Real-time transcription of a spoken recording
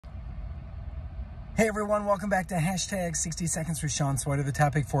Hey everyone, welcome back to hashtag 60 Seconds with Sean Sweater. The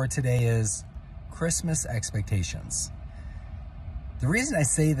topic for today is Christmas expectations. The reason I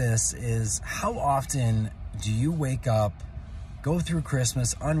say this is, how often do you wake up, go through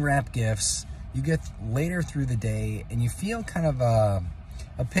Christmas, unwrap gifts, you get later through the day and you feel kind of a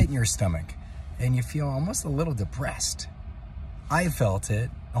pit in your stomach and you feel almost a little depressed? I felt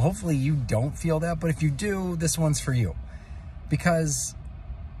it. Hopefully you don't feel that, but if you do, this one's for you. Because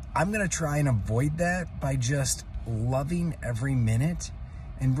I'm gonna try and avoid that by just loving every minute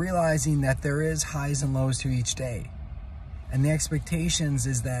and realizing that there is highs and lows to each day. And the expectations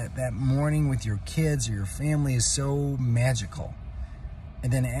is that that morning with your kids or your family is so magical.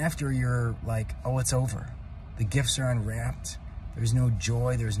 And then after, you're like, oh, it's over. The gifts are unwrapped. There's no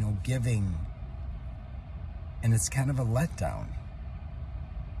joy, there's no giving. And it's kind of a letdown.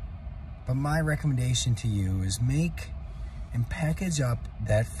 But my recommendation to you is make and package up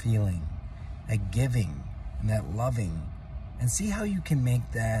that feeling, that giving and that loving, and see how you can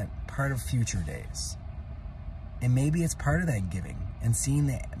make that part of future days. And maybe it's part of that giving and seeing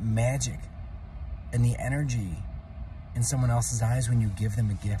the magic and the energy in someone else's eyes when you give them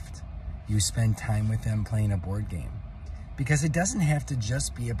a gift. You spend time with them playing a board game. Because it doesn't have to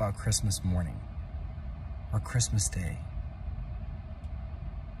just be about Christmas morning or Christmas Day.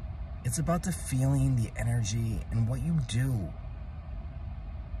 It's about the feeling, the energy, and what you do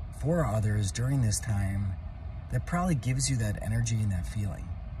for others during this time that probably gives you that energy and that feeling.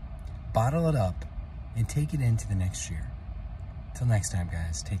 Bottle it up and take it into the next year. Till next time,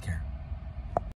 guys, take care.